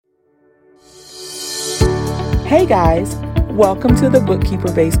Hey guys, welcome to the Bookkeeper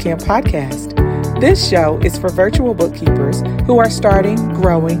Basecamp podcast. This show is for virtual bookkeepers who are starting,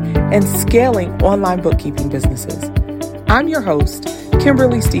 growing, and scaling online bookkeeping businesses. I'm your host,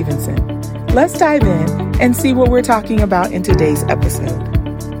 Kimberly Stevenson. Let's dive in and see what we're talking about in today's episode.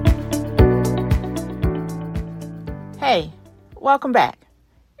 Hey, welcome back.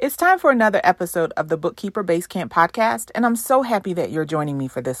 It's time for another episode of the Bookkeeper Basecamp podcast, and I'm so happy that you're joining me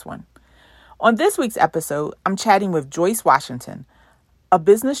for this one. On this week's episode, I'm chatting with Joyce Washington, a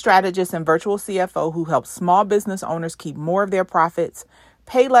business strategist and virtual CFO who helps small business owners keep more of their profits,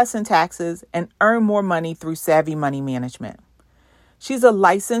 pay less in taxes, and earn more money through savvy money management. She's a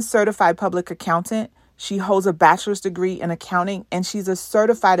licensed certified public accountant. She holds a bachelor's degree in accounting, and she's a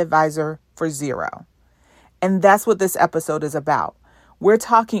certified advisor for Xero. And that's what this episode is about. We're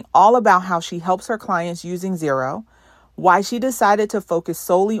talking all about how she helps her clients using Xero, why she decided to focus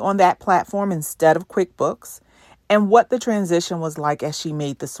solely on that platform instead of QuickBooks, and what the transition was like as she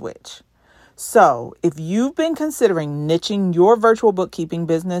made the switch. So, if you've been considering niching your virtual bookkeeping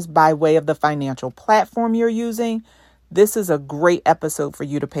business by way of the financial platform you're using, this is a great episode for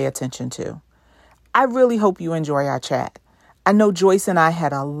you to pay attention to. I really hope you enjoy our chat. I know Joyce and I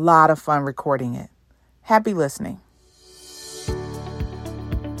had a lot of fun recording it. Happy listening.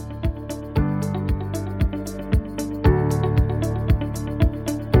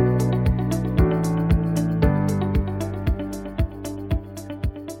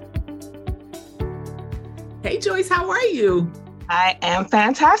 Hey, Joyce, how are you? I am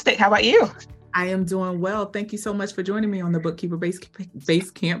fantastic. How about you? I am doing well. Thank you so much for joining me on the Bookkeeper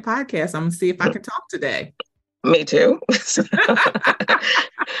Basecamp podcast. I'm going to see if I can talk today. Me too.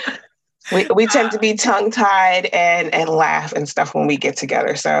 we tend to be tongue-tied and laugh and stuff when we get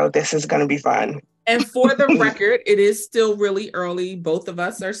together. So this is going to be fun. And for the record, it is still really early. Both of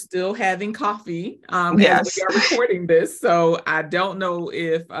us are still having coffee yes. as we are recording this. So I don't know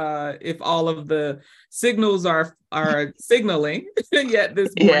if all of the signals are signaling yet this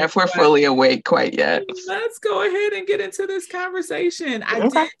morning. Yeah, if we're fully awake quite yet. Let's go ahead and get into this conversation. I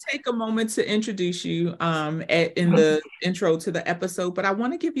did take a moment to introduce you in the intro to the episode, but I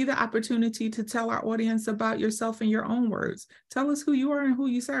want to give you the opportunity to tell our audience about yourself in your own words. Tell us who you are and who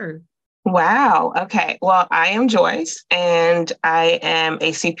you serve. Wow. Okay. Well, I am Joyce, and I am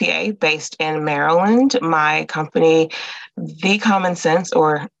a CPA based in Maryland. My company, The Common Sense,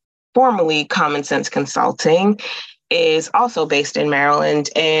 or formerly Common Sense Consulting, is also based in Maryland,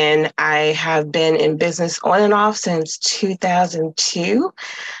 and I have been in business on and off since 2002.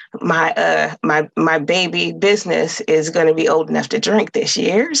 My baby business is going to be old enough to drink this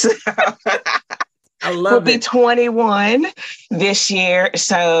year. So. I love will be 21 this year.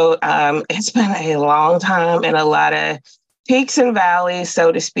 So it's been a long time and a lot of peaks and valleys,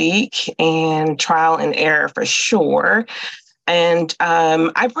 so to speak, and trial and error for sure. And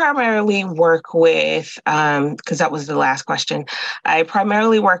I primarily work with, because that was the last question, I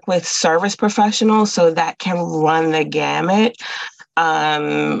primarily work with service professionals, so that can run the gamut.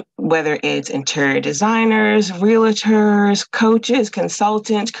 Whether it's interior designers, realtors, coaches,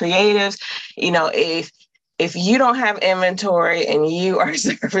 consultants, creatives, if you don't have inventory and you are a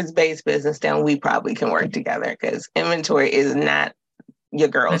service-based business, then we probably can work together, because inventory is not your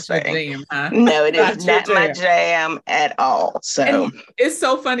girl's thing. Jam, huh? No, it is not my jam at all. So and it's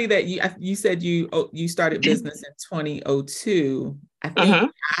so funny that you said you started business in 2002. I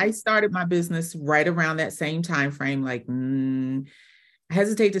think I started my business right around that same time frame, like I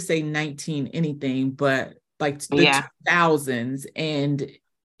hesitate to say 19 anything, but like the 2000s, and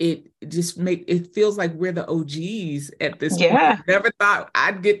it just it feels like we're the OGs at this point. I never thought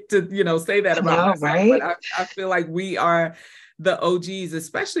I'd get to say that about myself, right? But I feel like we are the OGs,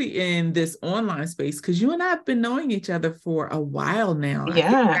 especially in this online space, because you and I have been knowing each other for a while now.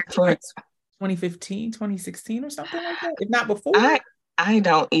 Yeah, for 2015, 2016 or something like that, if not before. I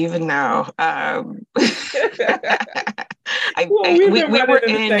don't even know.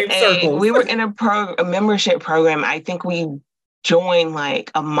 We were in a membership program. I think we joined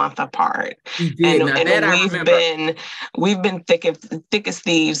like a month apart. We did. And we've been thick as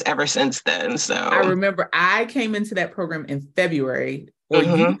thieves ever since then. So I remember I came into that program in February. Or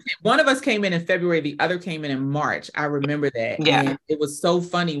one of us came in February, the other came in March. I remember that. Yeah. And it was so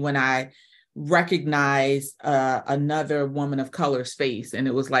funny when I recognized another woman of color's face, and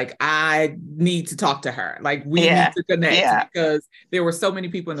it was like, I need to talk to her. Like, we need to connect, because there were so many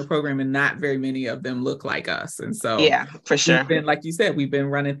people in the program and not very many of them look like us. And so for sure, like you said, we've been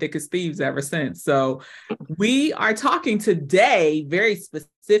running thick as thieves ever since. So we are talking today very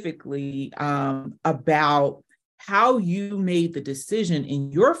specifically about how you made the decision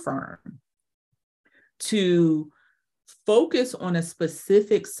in your firm to focus on a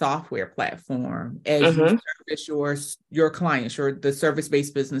specific software platform as you Mm-hmm. service your clients or the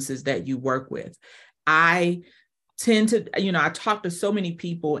service-based businesses that you work with. I tend to, I talk to so many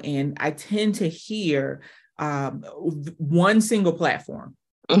people and I tend to hear one single platform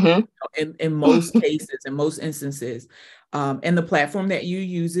Mm-hmm. in most cases, in most instances. And the platform that you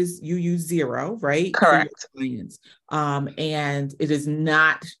use Xero, right? For your Correct. clients. And it is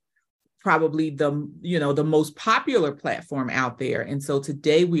not probably the most popular platform out there. And so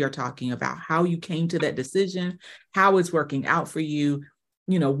today we are talking about how you came to that decision, how it's working out for you,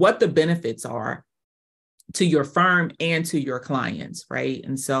 what the benefits are to your firm and to your clients, right?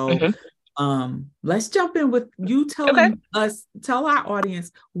 And so let's jump in with you Okay. tell our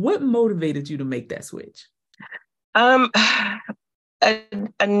audience what motivated you to make that switch. Um,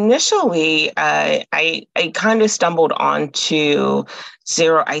 Initially, I kind of stumbled onto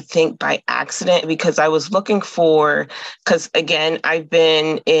Xero, I think by accident, because I was looking because again, I've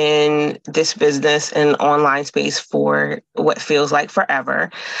been in this business and online space for what feels like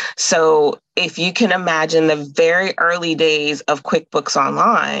forever. So if you can imagine the very early days of QuickBooks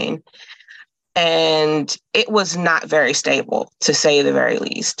Online, and it was not very stable, to say the very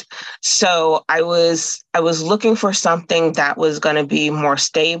least. So I was looking for something that was going to be more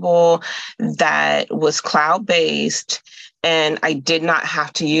stable, that was cloud based, and I did not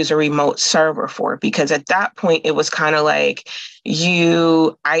have to use a remote server for it, because at that point it was kind of like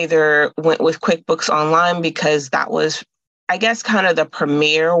you either went with QuickBooks Online because that was, I guess, kind of the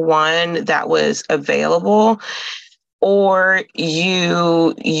premier one that was available, or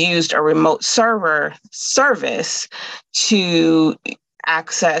you used a remote server service to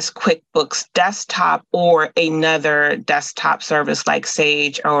access QuickBooks Desktop or another desktop service like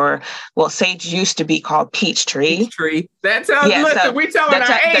Sage, Sage used to be called Peachtree. Peachtree. That tells, Yeah, listen, so we're telling our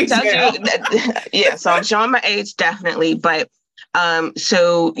that age tells now. you yeah, so I'm showing my age definitely, but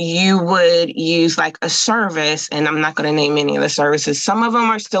so you would use like a service, and I'm not going to name any of the services. Some of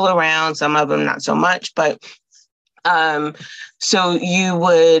them are still around, some of them not so much, but so you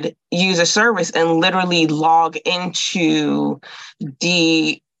would use a service and literally log into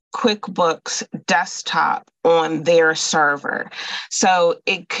the QuickBooks Desktop on their server. So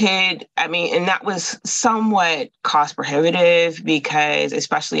it could, and that was somewhat cost prohibitive, because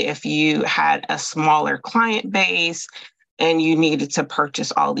especially if you had a smaller client base and you needed to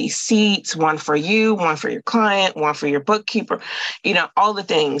purchase all these seats, one for you, one for your client, one for your bookkeeper, all the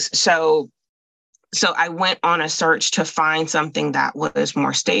things. So I went on a search to find something that was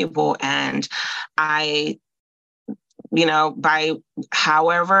more stable. And I, by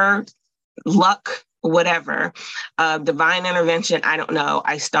however, luck, whatever, divine intervention, I don't know,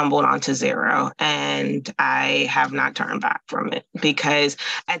 I stumbled onto Xero, and I have not turned back from it, because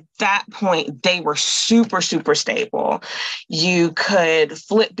at that point they were super, super stable. You could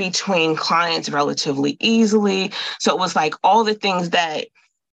flip between clients relatively easily. So it was like all the things that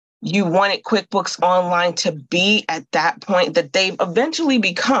you wanted QuickBooks Online to be at that point, that they've eventually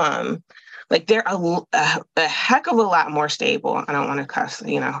become. Like, they're a heck of a lot more stable. I don't want to cuss,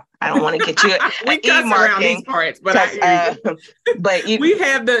 I don't want to get you We cuss around these parts, but I hear you. But we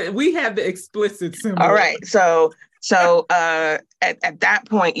have the explicit symbol. All right. So at that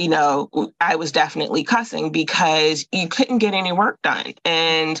point, I was definitely cussing, because you couldn't get any work done.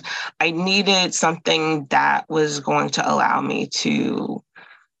 And I needed something that was going to allow me to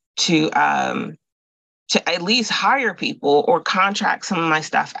at least hire people or contract some of my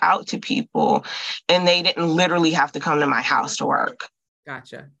stuff out to people, and they didn't literally have to come to my house to work.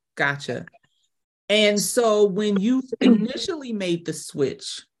 Gotcha. And so when you initially made the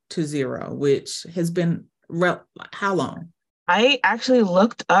switch to Xero, which has been how long? I actually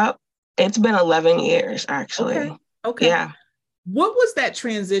looked up. It's been 11 years, actually. Okay. Yeah. What was that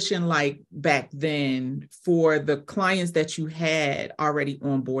transition like back then for the clients that you had already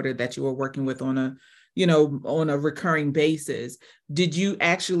onboarded, that you were working with on a recurring basis? Did you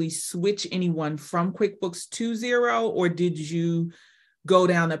actually switch anyone from QuickBooks to Xero, or did you go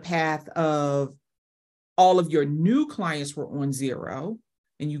down the path of all of your new clients were on Xero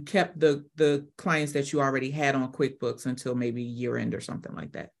and you kept the clients that you already had on QuickBooks until maybe year end or something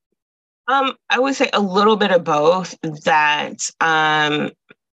like that? I would say a little bit of both. That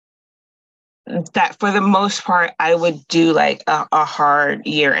for the most part, I would do like a hard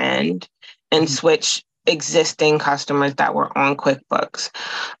year end and switch existing customers that were on QuickBooks.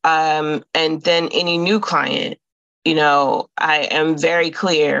 And then any new client, I am very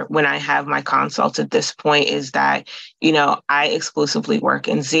clear when I have my consults at this point is that, I exclusively work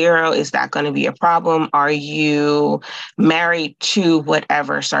in Xero. Is that going to be a problem? Are you married to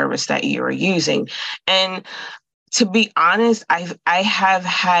whatever service that you are using? And to be honest, I have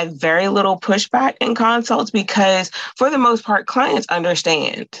had very little pushback in consults because for the most part, clients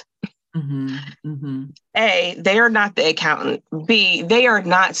understand. Mm-hmm. Mm-hmm. A, they are not the accountant. B, they are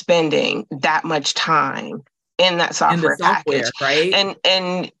not spending that much time in that In the software software, package.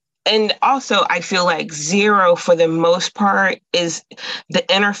 right? And also I feel like Xero for the most part is the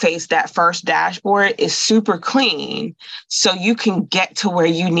interface, that first dashboard is super clean. So you can get to where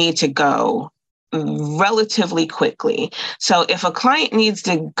you need to go relatively quickly. So if a client needs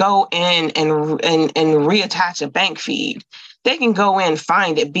to go in and reattach a bank feed, they can go in,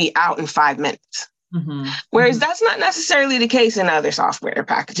 find it, be out in 5 minutes. Mm-hmm. Whereas Mm-hmm. that's not necessarily the case in other software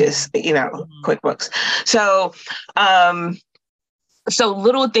packages, Mm-hmm. QuickBooks. So, so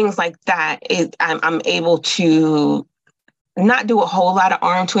little things like that, I'm able to not do a whole lot of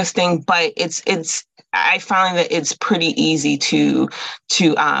arm twisting, but I find that it's pretty easy to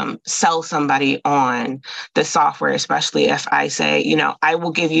sell somebody on the software, especially if I say, I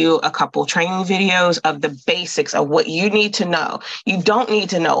will give you a couple training videos of the basics of what you need to know. You don't need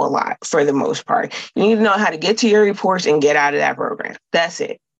to know a lot for the most part. You need to know how to get to your reports and get out of that program. That's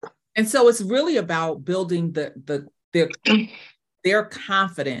it. And so it's really about building their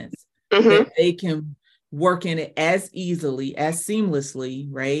confidence Mm-hmm. that they can work in it as easily, as seamlessly,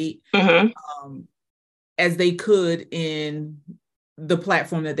 right? Mm-hmm. As they could in the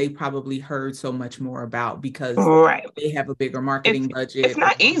platform that they probably heard so much more about because Right. they have a bigger marketing budget. It's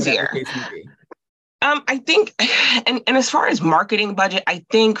not easier. Case may be. I think, and as far as marketing budget, I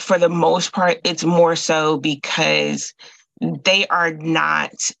think for the most part, it's more so because they are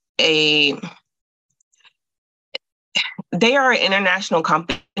not they are an international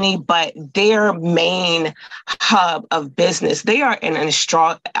company, but their main hub of business, they are an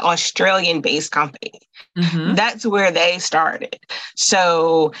Australian-based company. Mm-hmm. That's where they started.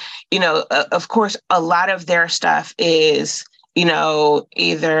 So, of course, a lot of their stuff is,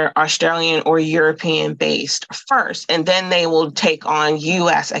 either Australian or European based first, and then they will take on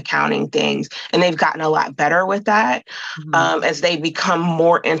US accounting things. And they've gotten a lot better with that as they become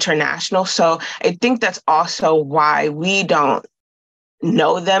more international. So I think that's also why we don't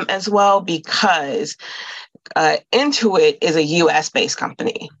know them as well, because Intuit is a US based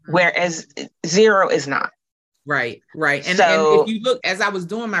company, whereas Xero is not. Right. And if you look, as I was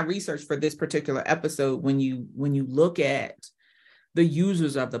doing my research for this particular episode, when you look at the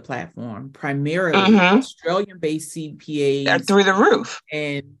users of the platform, primarily Australian-based CPAs, they're through the roof,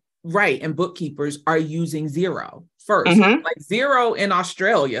 and bookkeepers are using Xero first. Like Xero in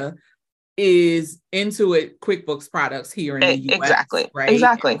Australia is Intuit QuickBooks products here in the US. Exactly. Right.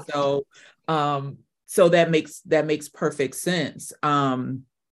 Exactly. And so that makes perfect sense. Can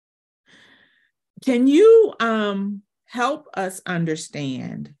you help us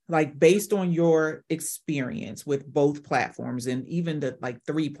understand, like, based on your experience with both platforms and even the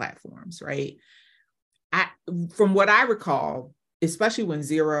 3 platforms, right? From what I recall, especially when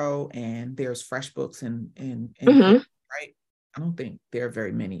Xero and there's FreshBooks and right? I don't think there are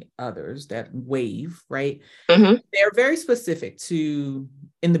very many others that Wave, right? They're very specific to,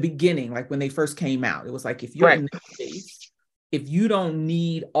 in the beginning, like when they first came out, it was like, if you're in the space, if you don't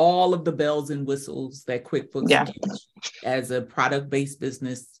need all of the bells and whistles that QuickBooks gives as a product-based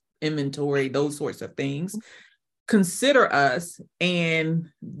business, inventory, those sorts of things, consider us and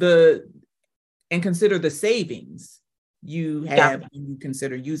consider the savings you have when you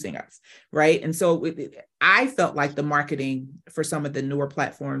consider using us, right? And so I felt like the marketing for some of the newer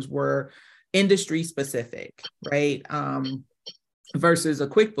platforms were industry specific, right? Versus a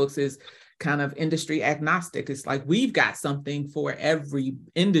QuickBooks is kind of industry agnostic. It's like, we've got something for every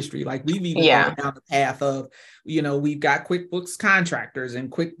industry. Like, we've even gone down the path of, we've got QuickBooks contractors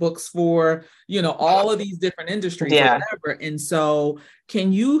and QuickBooks for, all of these different industries or whatever. And so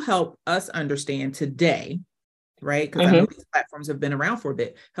can you help us understand today, right? Because I know these platforms have been around for a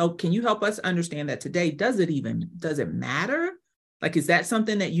bit. Can you help us understand that today? Does it matter? Like, is that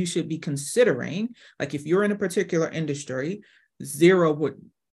something that you should be considering? Like, if you're in a particular industry, Xero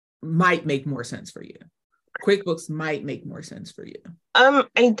might make more sense for you. QuickBooks might make more sense for you.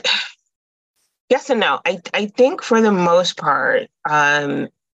 Yes and no. I think for the most part,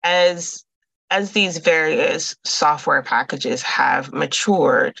 as these various software packages have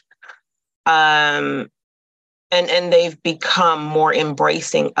matured, and they've become more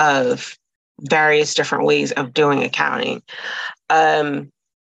embracing of various different ways of doing accounting,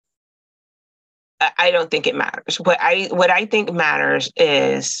 I don't think it matters. What I think matters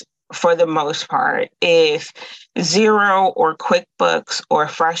is, for the most part, if Xero or QuickBooks or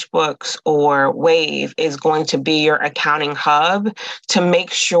FreshBooks or Wave is going to be your accounting hub, to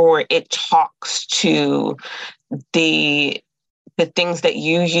make sure it talks to the things that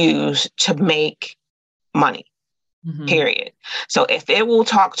you use to make money. Period. So if it will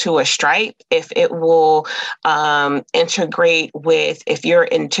talk to a Stripe, if it will integrate with, if you're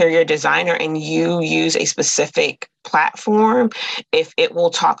an interior designer and you use a specific platform, if it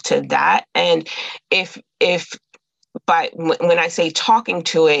will talk to that, and if but when I say talking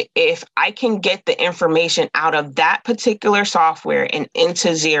to it, if I can get the information out of that particular software and into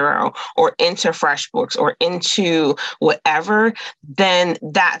Xero or into FreshBooks or into whatever, then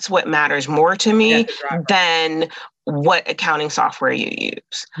that's what matters more to me than what accounting software you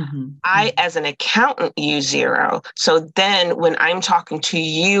use. I, as an accountant, use Xero. So then when I'm talking to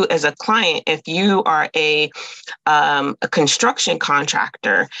you as a client, if you are a construction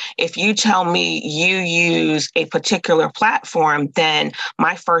contractor, if you tell me you use a particular platform, then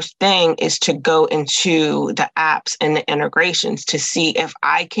my first thing is to go into the apps and the integrations to see if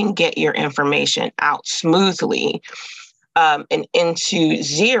I can get your information out smoothly and into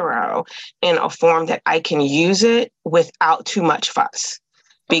Xero in a form that I can use it without too much fuss.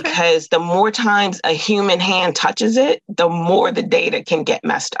 Because the more times a human hand touches it, the more the data can get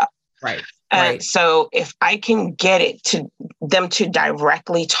messed up. Right. And so if I can get it to them to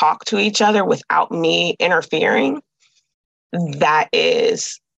directly talk to each other without me interfering, that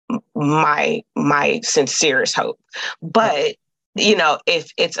is my sincerest hope. But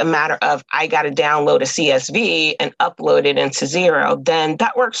if it's a matter of I got to download a CSV and upload it into Xero, then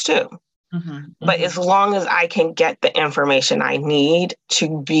that works too. But as long as I can get the information I need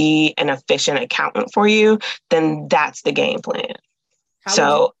to be an efficient accountant for you, then that's the game plan.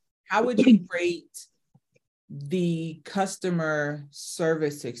 How would you rate the customer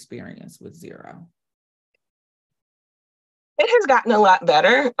service experience with Xero? It has gotten a lot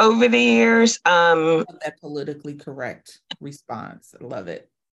better over the years. That politically correct response. I love it.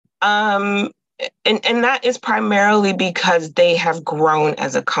 And that is primarily because they have grown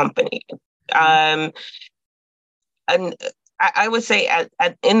as a company. And I would say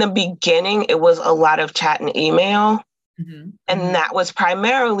in the beginning, it was a lot of chat and email. And that was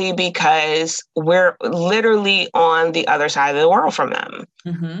primarily because we're literally on the other side of the world from them.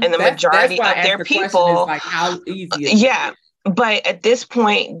 And the majority of their people, like, how easy is it? But at this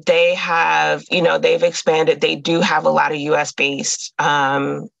point, they have, they've expanded. They do have a lot of US based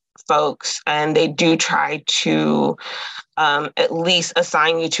folks, and they do try to at least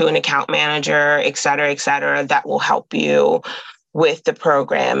assign you to an account manager, et cetera, that will help you with the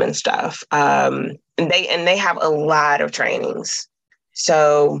program and stuff. And they have a lot of trainings.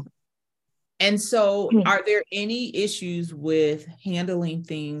 So are there any issues with handling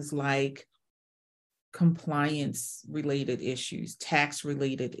things like compliance related issues, tax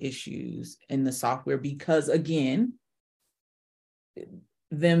related issues in the software? Because again,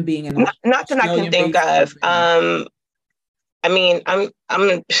 them being in not that I can think of. I mean, I'm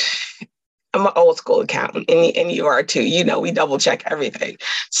an old school accountant, and you are too. We double check everything.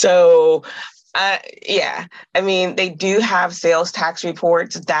 So, yeah, I mean, they do have sales tax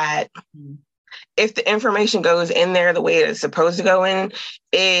reports that, if the information goes in there the way it's supposed to go in,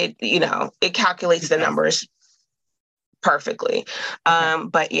 it calculates the numbers perfectly.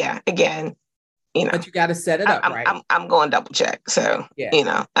 But yeah, again, but you got to set it up right. I'm going double check. So,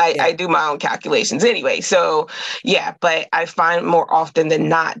 I do my own calculations anyway. So yeah, but I find more often than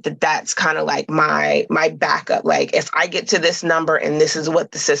not that that's kind of like my backup. Like, if I get to this number and this is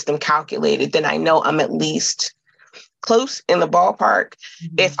what the system calculated, then I know I'm at least close in the ballpark.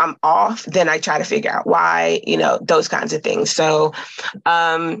 If I'm off, then I try to figure out why, those kinds of things. So,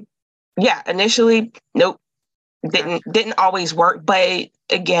 yeah, initially, nope, didn't always work. But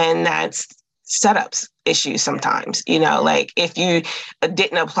again, that's setups issues sometimes, like if you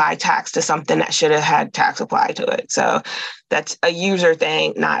didn't apply tax to something that should have had tax applied to it. So that's a user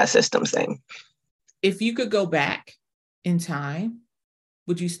thing, not a systems thing. If you could go back in time,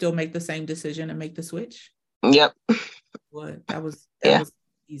 would you still make the same decision and make the switch? Yep. What? That was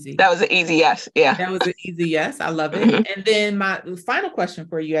easy. That was an easy yes. Yeah. That was an easy yes. I love it. And then my final question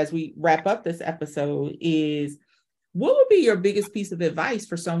for you as we wrap up this episode is, what would be your biggest piece of advice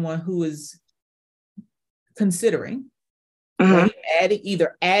for someone who is considering right,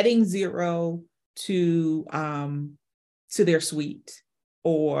 adding Xero to their suite,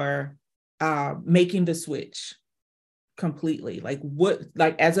 or making the switch completely? Like,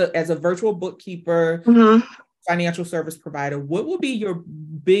 as a virtual bookkeeper, financial service provider, what would be your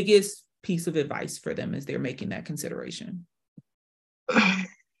biggest piece of advice for them as they're making that consideration?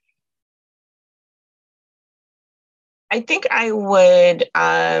 I think I would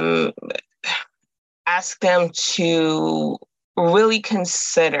ask them to really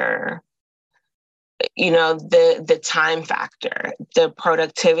consider, the time factor, the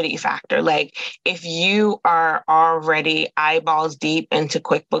productivity factor. Like, if you are already eyeballs deep into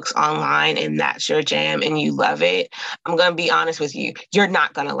QuickBooks Online and that's your jam and you love it, I'm going to be honest with you, you're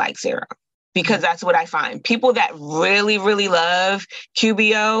not going to like Xero. Because that's what I find. People that really, really love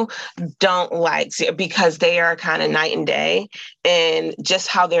QBO don't like Xero because they are kind of night and day, and just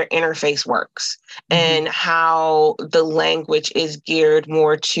how their interface works and how the language is geared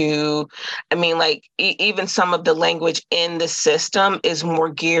more to, like even some of the language in the system is more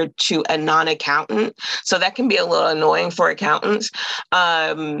geared to a non-accountant. So that can be a little annoying for accountants.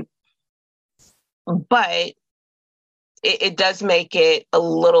 But it does make it a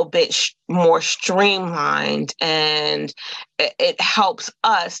little bit more streamlined, and it helps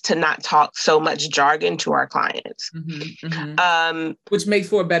us to not talk so much jargon to our clients. Which makes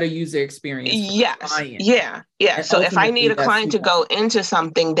for a better user experience. Yes. Yeah. And so if I need a client to go into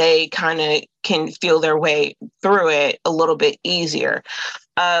something, they kind of can feel their way through it a little bit easier.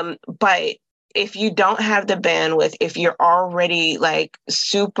 But if you don't have the bandwidth, if you're already like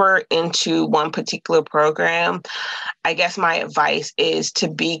super into one particular program, I guess my advice is to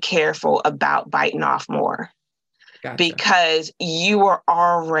be careful about biting off more. Gotcha. Because you are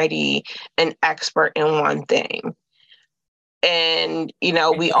already an expert in one thing. And,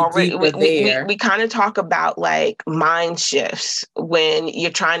 we kind of talk about like mind shifts when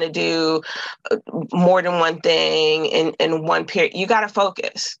you're trying to do more than one thing in one period. You got to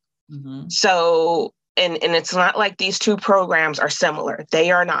focus. So, and it's not like these two programs are similar.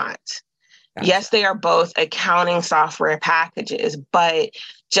 They are not. Gotcha. Yes, they are both accounting software packages, but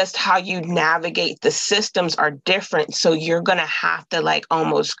just how you navigate the systems are different. So you're going to have to like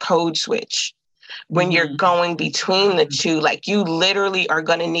almost code switch when you're going between the two. Like, you literally are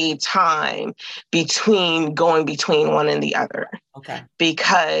going to need time between going between one and the other. Okay.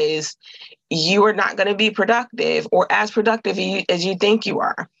 Because you are not going to be productive or as productive as you think you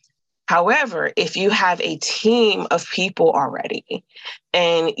are. However, if you have a team of people already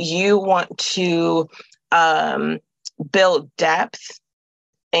and you want to build depth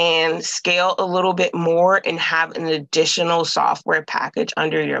and scale a little bit more and have an additional software package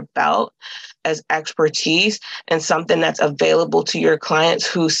under your belt as expertise and something that's available to your clients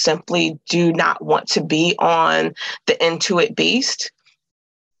who simply do not want to be on the Intuit beast,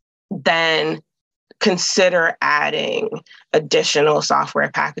 then consider adding additional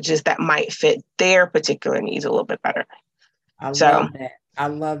software packages that might fit their particular needs a little bit better. I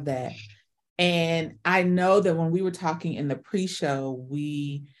love that. And I know that when we were talking in the pre-show,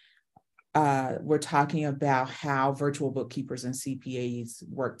 we were talking about how virtual bookkeepers and CPAs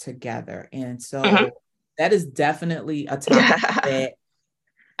work together. And so that is definitely a topic that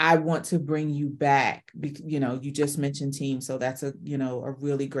I want to bring you back. You just mentioned team, so that's a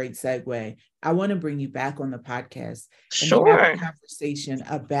really great segue. I want to bring you back on the podcast and have a conversation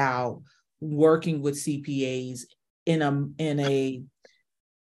about working with CPAs in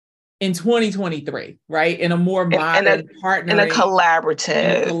 2023, right? In a more modern partner, in a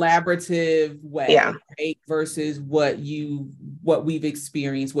collaborative way, right? Versus what we've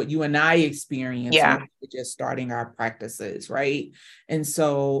experienced, what you and I experienced when we were just starting our practices, right? And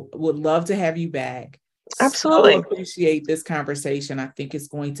so would love to have you back. Absolutely. So appreciate this conversation. I think it's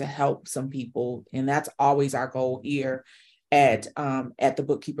going to help some people. And that's always our goal here at the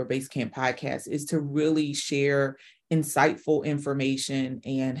Bookkeeper Basecamp podcast, is to really share insightful information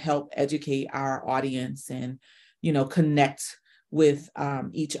and help educate our audience and, connect with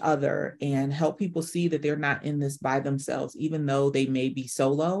each other and help people see that they're not in this by themselves, even though they may be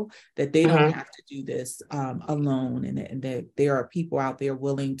solo, that they don't have to do this alone, and that there are people out there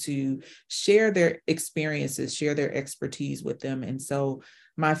willing to share their experiences, share their expertise with them. And so,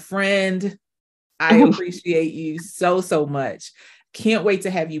 my friend, I appreciate you so, so much. Can't wait to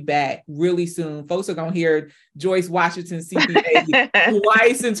have you back really soon. Folks are going to hear Joyce Washington CPA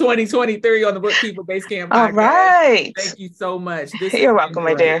twice in 2023 on the Bookkeeper Basecamp podcast. All right. Thank you so much. You're welcome,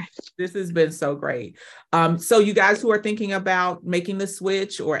 my dear. This has been so great. So you guys who are thinking about making the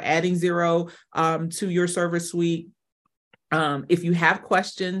switch or adding Xero to your service suite, if you have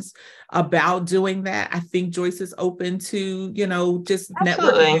questions about doing that, I think Joyce is open to, just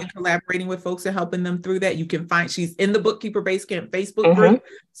networking and collaborating with folks and helping them through that. You can she's in the Bookkeeper Basecamp Facebook group.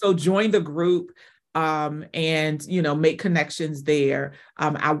 So join the group. and, make connections there.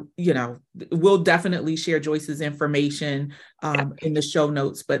 We'll definitely share Joyce's information in the show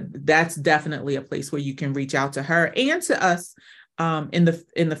notes, but that's definitely a place where you can reach out to her and to us in the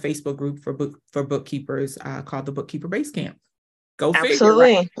Facebook group for bookkeepers called the Bookkeeper Base Camp. Go figure.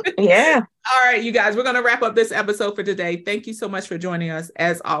 Absolutely. Right? Yeah. All right, you guys, we're going to wrap up this episode for today. Thank you so much for joining us.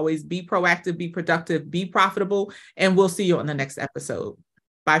 As always, be proactive, be productive, be profitable, and we'll see you on the next episode.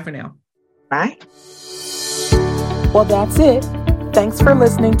 Bye for now. Bye. Well, that's it. Thanks for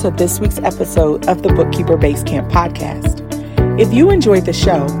listening to this week's episode of the Bookkeeper Base Camp podcast. If you enjoyed the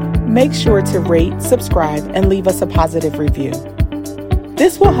show, make sure to rate, subscribe, and leave us a positive review.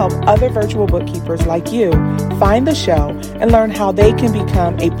 This will help other virtual bookkeepers like you find the show and learn how they can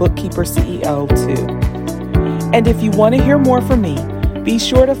become a bookkeeper CEO too. And if you want to hear more from me, be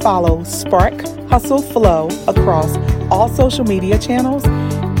sure to follow Spark Hustle Flow across all social media channels,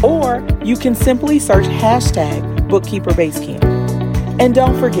 or you can simply search #BookkeeperBaseCamp. And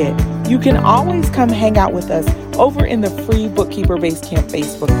don't forget, you can always come hang out with us over in the free Bookkeeper Base Camp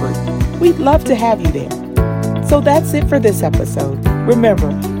Facebook group. We'd love to have you there. So that's it for this episode. Remember,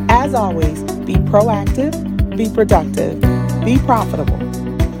 as always, be proactive, be productive, be profitable,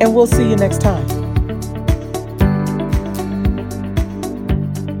 and we'll see you next time.